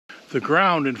The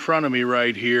ground in front of me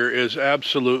right here is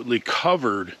absolutely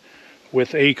covered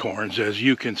with acorns, as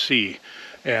you can see.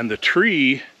 And the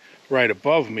tree right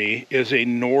above me is a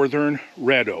northern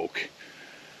red oak.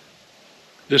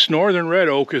 This northern red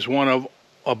oak is one of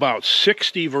about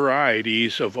 60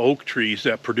 varieties of oak trees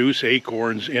that produce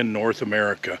acorns in North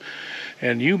America.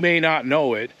 And you may not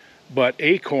know it, but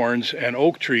acorns and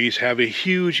oak trees have a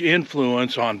huge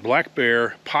influence on black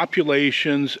bear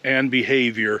populations and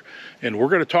behavior. And we're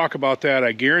going to talk about that.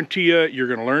 I guarantee you're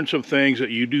going to learn some things that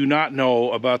you do not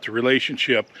know about the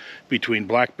relationship between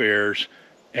black bears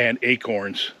and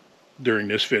acorns during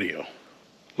this video.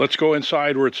 Let's go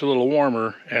inside where it's a little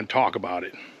warmer and talk about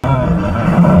it.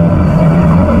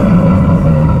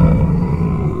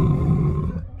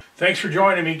 Thanks for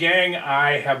joining me, gang.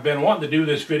 I have been wanting to do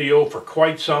this video for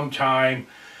quite some time.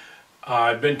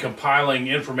 I've been compiling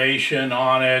information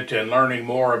on it and learning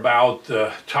more about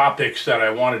the topics that I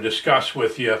want to discuss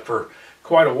with you for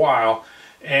quite a while.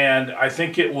 And I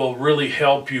think it will really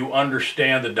help you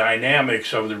understand the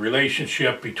dynamics of the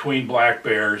relationship between black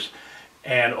bears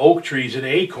and oak trees and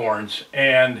acorns.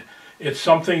 And it's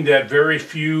something that very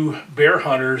few bear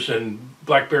hunters and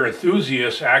black bear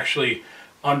enthusiasts actually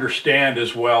understand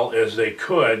as well as they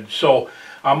could. So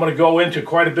I'm going to go into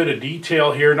quite a bit of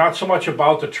detail here, not so much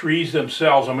about the trees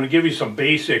themselves. I'm going to give you some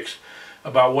basics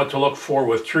about what to look for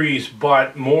with trees,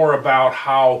 but more about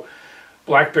how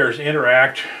black bears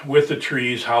interact with the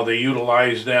trees, how they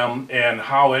utilize them, and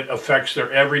how it affects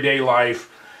their everyday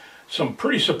life. Some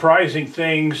pretty surprising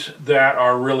things that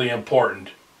are really important.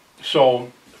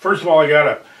 So first of all, I got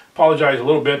to apologize a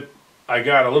little bit. I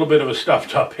got a little bit of a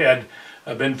stuffed up head.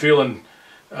 I've been feeling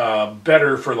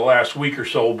better for the last week or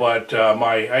so, but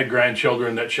I had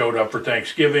grandchildren that showed up for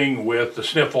Thanksgiving with the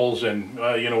sniffles, and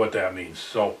you know what that means.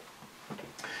 So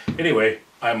anyway,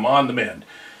 I'm on the mend.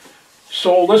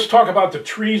 So let's talk about the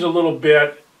trees a little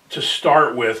bit to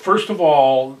start with. First of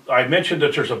all, I mentioned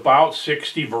that there's about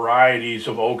 60 varieties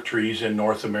of oak trees in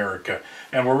North America,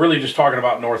 and we're really just talking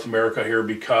about North America here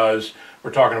because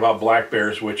we're talking about black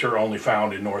bears, which are only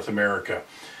found in North America.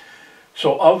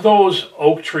 So of those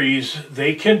oak trees,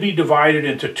 they can be divided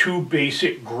into two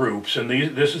basic groups, and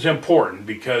this is important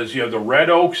because you have the red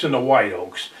oaks and the white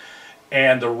oaks.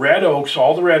 And the red oaks,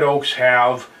 all the red oaks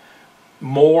have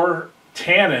more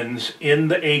tannins in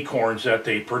the acorns that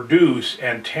they produce,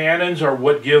 and tannins are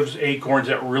what gives acorns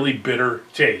that really bitter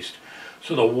taste.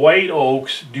 So the white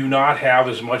oaks do not have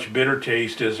as much bitter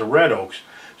taste as the red oaks.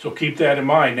 So keep that in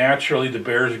mind. Naturally, the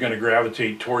bears are going to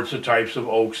gravitate towards the types of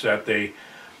oaks that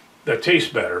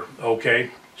taste better,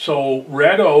 okay? So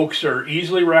red oaks are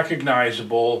easily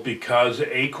recognizable because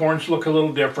the acorns look a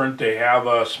little different. They have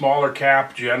a smaller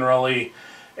cap generally,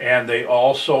 and they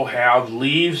also have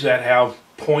leaves that have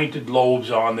pointed lobes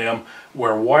on them,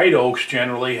 where white oaks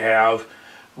generally have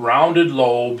rounded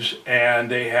lobes,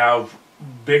 and they have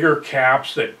bigger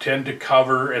caps that tend to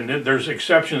cover, and there's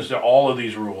exceptions to all of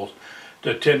these rules,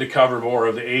 that tend to cover more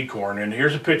of the acorn. And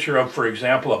here's a picture of, for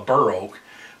example, a bur oak,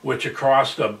 which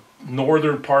across the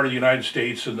northern part of the United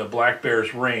States in the black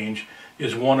bears range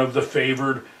is one of the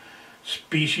favored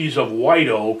species of white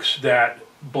oaks that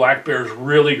black bears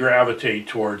really gravitate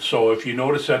towards. So if you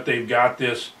notice that they've got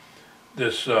this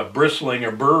bristling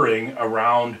or burring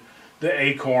around the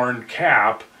acorn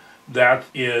cap, that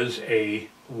is a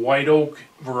white oak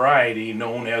variety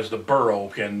known as the bur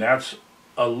oak, and that's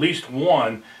at least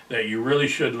one that you really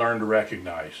should learn to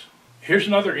recognize. Here's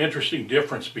another interesting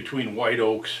difference between white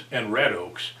oaks and red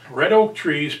oaks. Red oak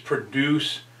trees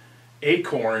produce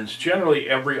acorns generally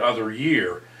every other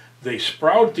year. They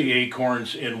sprout the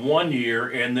acorns in one year,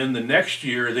 and then the next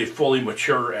year they fully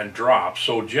mature and drop.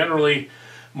 So generally,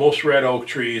 most red oak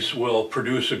trees will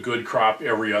produce a good crop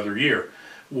every other year.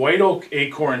 White oak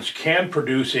acorns can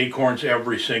produce acorns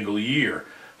every single year.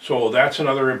 So that's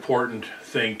another important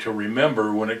thing to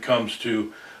remember when it comes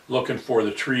to looking for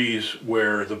the trees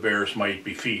where the bears might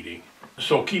be feeding.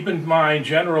 So keep in mind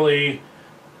generally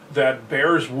that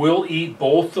bears will eat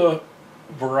both the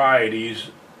varieties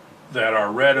that are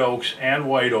red oaks and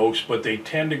white oaks, but they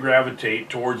tend to gravitate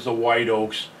towards the white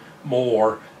oaks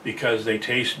more because they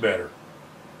taste better.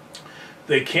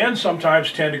 They can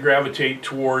sometimes tend to gravitate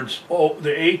towards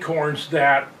the acorns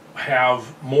that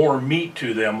have more meat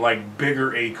to them, like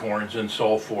bigger acorns and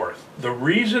so forth. The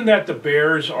reason that the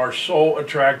bears are so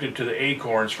attracted to the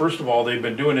acorns, first of all, they've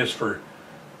been doing this for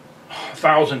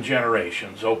 1,000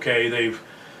 generations, okay?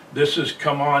 This has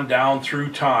come on down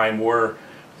through time where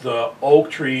the oak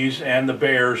trees and the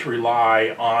bears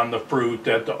rely on the fruit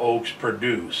that the oaks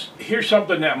produce. Here's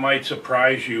something that might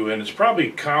surprise you, and it's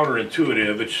probably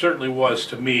counterintuitive. It certainly was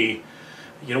to me.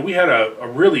 You know, we had a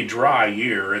really dry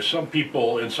year, as some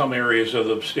people in some areas of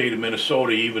the state of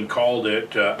Minnesota even called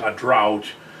it a drought.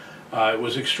 It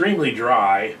was extremely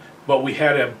dry, but we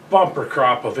had a bumper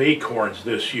crop of acorns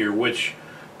this year, which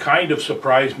kind of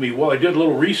surprised me. Well, I did a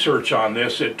little research on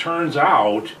this. It turns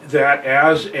out that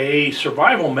as a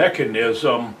survival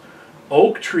mechanism,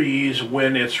 oak trees,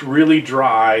 when it's really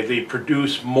dry, they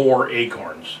produce more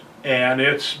acorns. And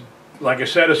it's, like I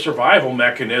said, a survival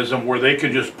mechanism where they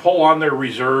can just pull on their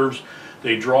reserves.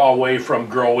 They draw away from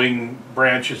growing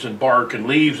branches and bark and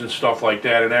leaves and stuff like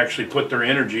that, and actually put their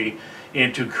energy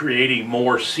into creating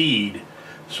more seed.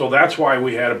 So that's why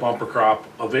we had a bumper crop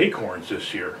of acorns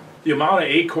this year. The amount of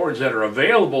acorns that are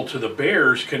available to the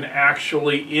bears can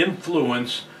actually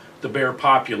influence the bear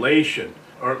population.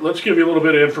 Or let's give you a little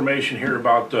bit of information here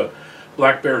about the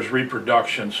black bear's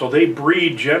reproduction. So they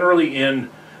breed generally in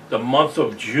the month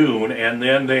of June, and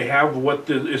then they have what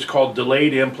is called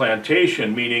delayed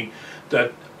implantation, meaning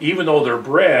that even though they're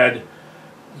bred,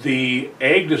 the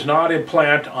egg does not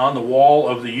implant on the wall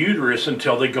of the uterus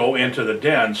until they go into the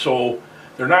den. So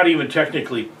they're not even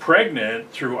technically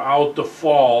pregnant throughout the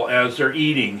fall as they're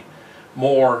eating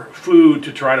more food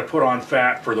to try to put on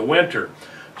fat for the winter.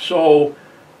 So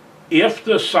if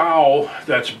the sow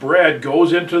that's bred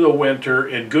goes into the winter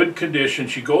in good condition,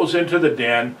 she goes into the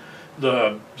den,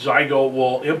 the zygote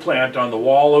will implant on the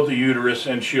wall of the uterus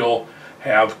and she'll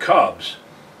have cubs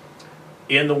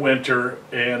in the winter,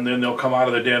 and then they'll come out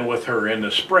of the den with her in the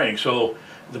spring. So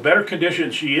the better condition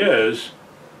she is,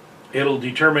 it'll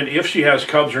determine if she has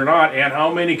cubs or not and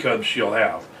how many cubs she'll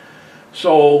have.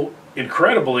 So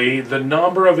incredibly, the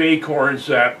number of acorns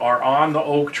that are on the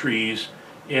oak trees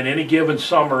in any given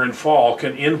summer and fall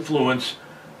can influence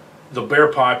the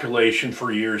bear population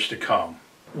for years to come.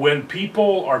 When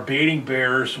people are baiting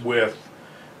bears with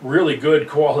really good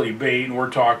quality bait, and we're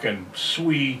talking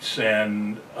sweets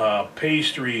and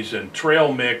pastries and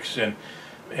trail mix and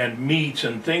meats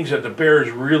and things that the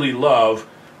bears really love,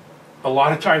 a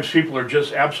lot of times people are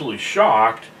just absolutely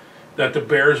shocked that the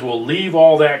bears will leave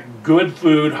all that good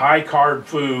food, high carb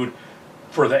food,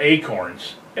 for the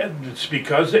acorns. And it's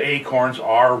because the acorns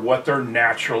are what they're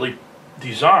naturally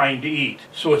designed to eat.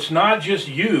 So it's not just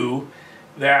you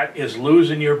that is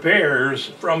losing your bears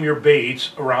from your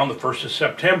baits around the 1st of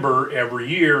September every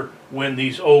year when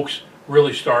these oaks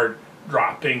really start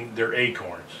dropping their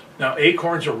acorns. Now,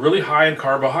 acorns are really high in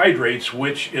carbohydrates,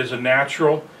 which is a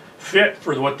natural fit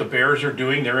for what the bears are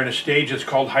doing. They're in a stage that's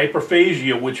called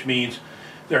hyperphagia, which means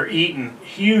they're eating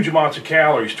huge amounts of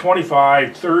calories,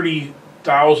 25,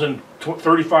 30,000,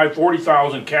 35,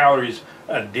 40,000 calories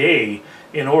a day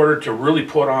in order to really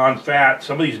put on fat.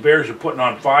 Some of these bears are putting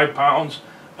on 5 pounds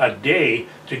a day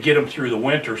to get them through the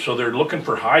winter. So they're looking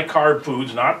for high carb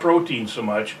foods, not protein so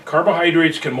much.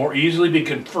 Carbohydrates can more easily be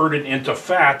converted into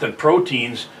fat than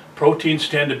proteins. Proteins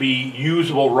tend to be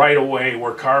usable right away,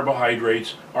 where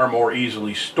carbohydrates are more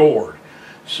easily stored.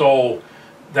 So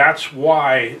that's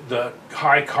why the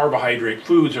high carbohydrate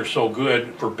foods are so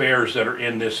good for bears that are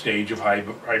in this stage of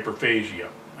hyperphagia.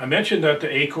 I mentioned that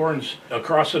the acorns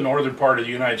across the northern part of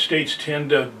the United States tend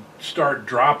to start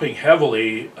dropping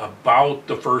heavily about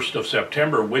the 1st of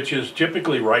September, which is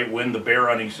typically right when the bear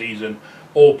hunting season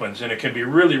opens, and it can be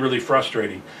really, really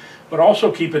frustrating. But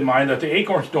also keep in mind that the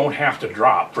acorns don't have to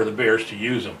drop for the bears to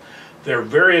use them. They're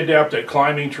very adept at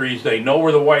climbing trees. They know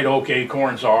where the white oak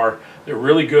acorns are. They're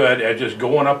really good at just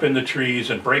going up in the trees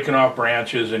and breaking off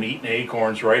branches and eating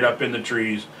acorns right up in the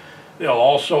trees. They'll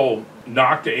also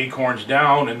knock the acorns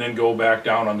down and then go back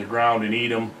down on the ground and eat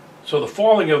them. So the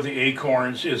falling of the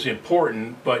acorns is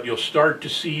important, but you'll start to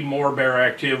see more bear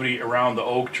activity around the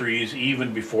oak trees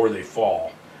even before they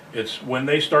fall. It's when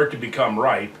they start to become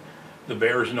ripe, the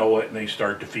bears know it and they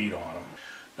start to feed on them.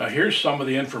 Now here's some of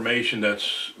the information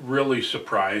that's really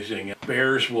surprising.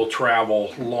 Bears will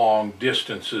travel long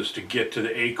distances to get to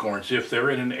the acorns. If they're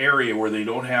in an area where they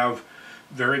don't have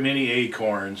very many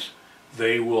acorns,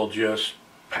 they will just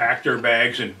pack their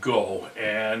bags and go.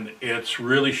 And it's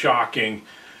really shocking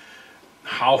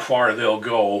how far they'll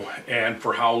go and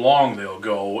for how long they'll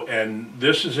go. And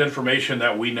this is information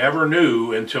that we never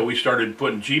knew until we started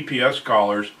putting GPS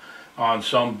collars on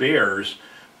some bears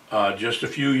just a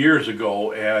few years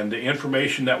ago, and the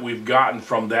information that we've gotten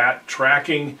from that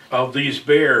tracking of these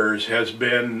bears has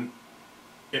been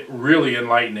really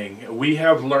enlightening. We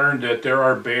have learned that there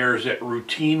are bears that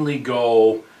routinely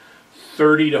go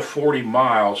 30 to 40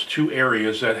 miles to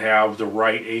areas that have the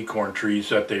right acorn trees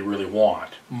that they really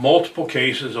want. Multiple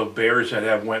cases of bears that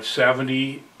have went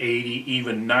 70, 80,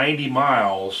 even 90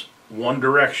 miles one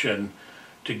direction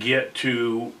to get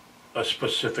to a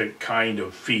specific kind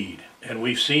of feed. And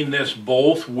we've seen this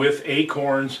both with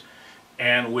acorns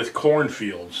and with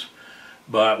cornfields,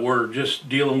 but we're just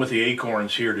dealing with the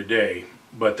acorns here today.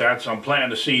 But I'm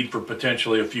planting a seed for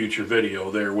potentially a future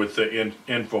video there with the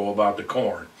info about the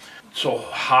corn. So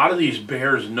how do these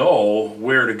bears know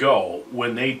where to go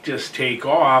when they just take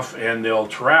off and they'll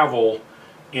travel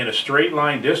in a straight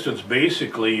line distance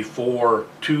basically for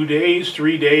 2 days,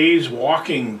 3 days,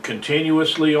 walking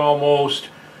continuously almost?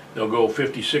 They'll go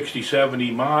 50, 60,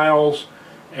 70 miles,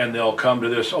 and they'll come to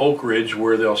this oak ridge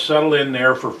where they'll settle in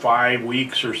there for 5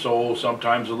 weeks or so,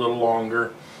 sometimes a little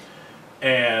longer,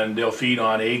 and they'll feed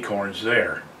on acorns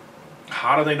there.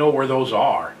 How do they know where those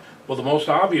are? Well, the most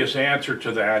obvious answer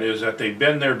to that is that they've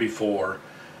been there before,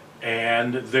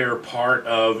 and they're part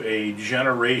of a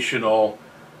generational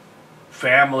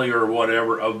family or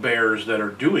whatever of bears that are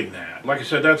doing that. Like I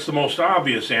said, that's the most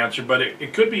obvious answer, but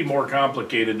it could be more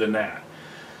complicated than that.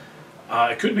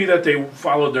 It could be that they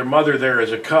followed their mother there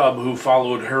as a cub, who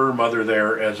followed her mother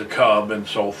there as a cub, and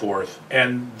so forth.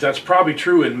 And that's probably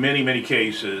true in many, many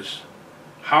cases.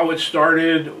 How it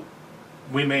started,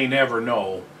 we may never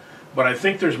know. But I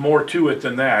think there's more to it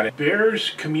than that. Bears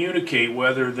communicate,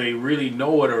 whether they really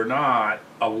know it or not,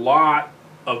 a lot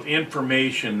of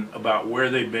information about where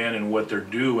they've been and what they're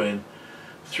doing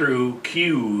through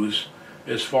cues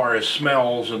as far as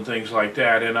smells and things like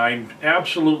that. And I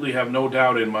absolutely have no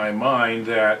doubt in my mind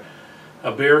that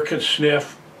a bear can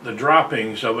sniff the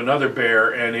droppings of another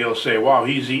bear and he'll say, wow,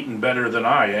 he's eating better than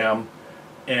I am,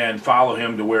 and follow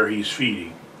him to where he's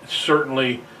feeding.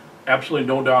 Certainly, absolutely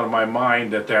no doubt in my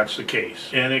mind that that's the case.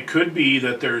 And it could be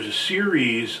that there's a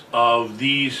series of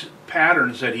these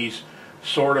patterns that he's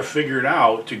sort of figured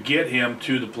out to get him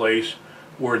to the place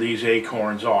where these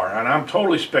acorns are. And I'm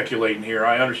totally speculating here,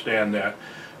 I understand that,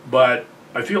 but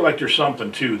I feel like there's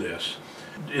something to this.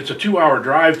 It's a 2-hour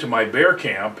drive to my bear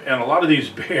camp, and a lot of these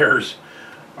bears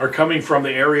are coming from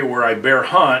the area where I bear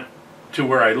hunt to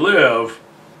where I live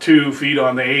to feed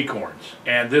on the acorns.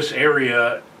 And this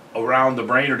area around the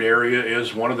Brainerd area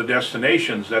is one of the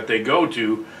destinations that they go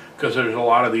to because there's a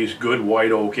lot of these good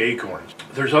white oak acorns.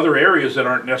 There's other areas that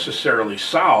aren't necessarily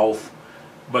south,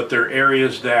 but they're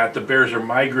areas that the bears are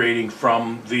migrating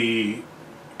from the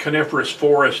coniferous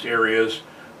forest areas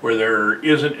where there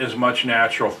isn't as much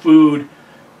natural food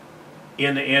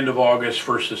in the end of August,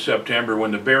 1st of September,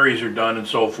 when the berries are done and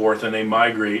so forth, and they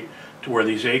migrate to where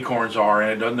these acorns are.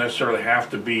 And it doesn't necessarily have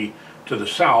to be to the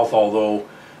south, although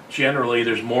generally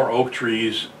there's more oak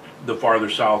trees the farther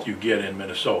south you get in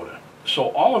Minnesota.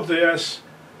 So all of this,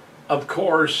 of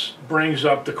course, brings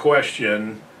up the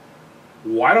question,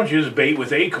 why don't you just bait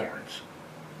with acorns?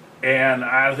 And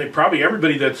I think probably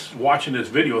everybody that's watching this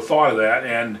video thought of that,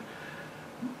 and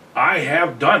I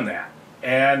have done that.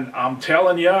 And I'm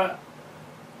telling you,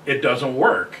 it doesn't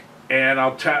work. And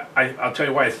I'll tell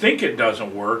you why I think it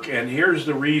doesn't work, and here's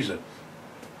the reason.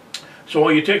 So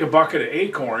you take a bucket of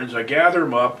acorns, I gather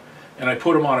them up, and I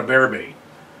put them on a bear bait.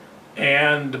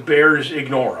 And the bears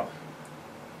ignore them.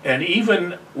 And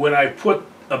even when I put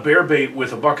a bear bait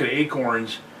with a bucket of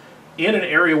acorns in an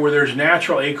area where there's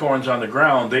natural acorns on the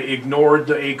ground, they ignored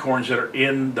the acorns that are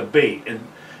in the bait. And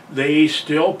they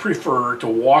still prefer to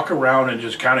walk around and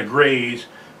just kind of graze,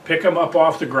 pick them up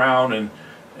off the ground,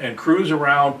 and cruise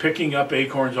around picking up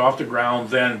acorns off the ground,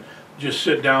 then just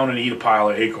sit down and eat a pile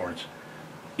of acorns.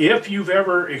 If you've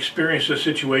ever experienced a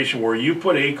situation where you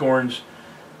put acorns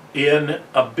in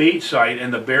a bait site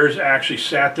and the bears actually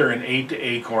sat there and ate the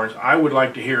acorns, I would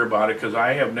like to hear about it, because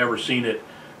I have never seen it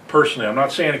personally. I'm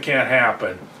not saying it can't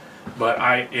happen, but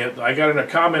I got in a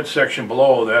comment section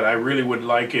below that I really would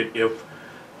like it. If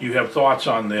you have thoughts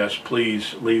on this,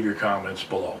 please leave your comments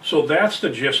below. So that's the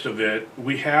gist of it.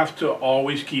 We have to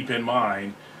always keep in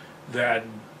mind that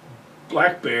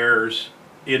black bears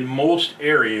in most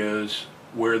areas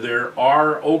where there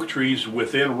are oak trees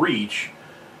within reach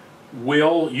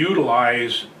will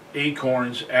utilize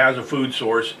acorns as a food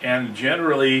source, and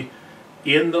generally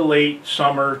in the late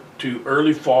summer to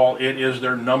early fall, it is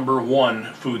their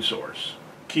 #1 food source.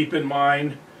 Keep in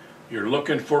mind, you're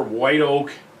looking for white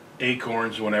oak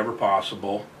acorns whenever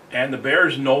possible, and the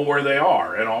bears know where they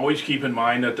are. And always keep in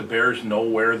mind that the bears know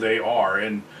where they are.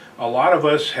 And a lot of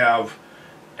us have,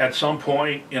 at some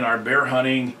point in our bear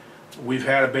hunting, we've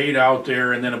had a bait out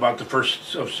there, and then about the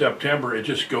 1st of September it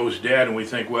just goes dead, and we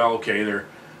think, well, okay,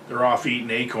 they're off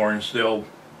eating acorns, they'll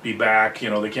be back, you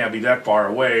know, they can't be that far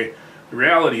away. The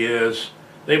reality is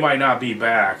they might not be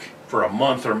back for a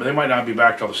month, or they might not be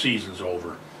back till the season's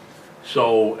over.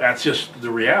 So that's just the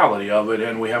reality of it,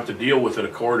 and we have to deal with it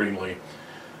accordingly.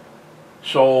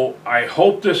 So I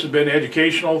hope this has been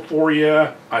educational for you.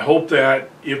 I hope that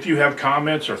if you have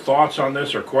comments or thoughts on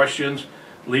this or questions,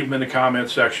 leave them in the comment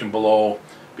section below.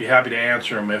 Be happy to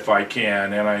answer them if I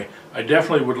can. And I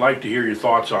definitely would like to hear your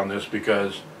thoughts on this,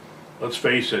 because let's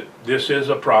face it, this is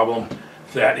a problem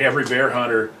that every bear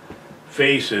hunter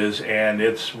faces, and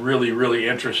it's really, really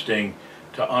interesting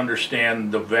to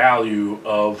understand the value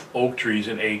of oak trees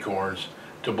and acorns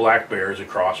to black bears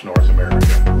across North America.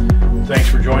 Thanks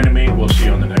for joining me. We'll see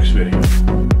you on the next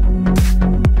video.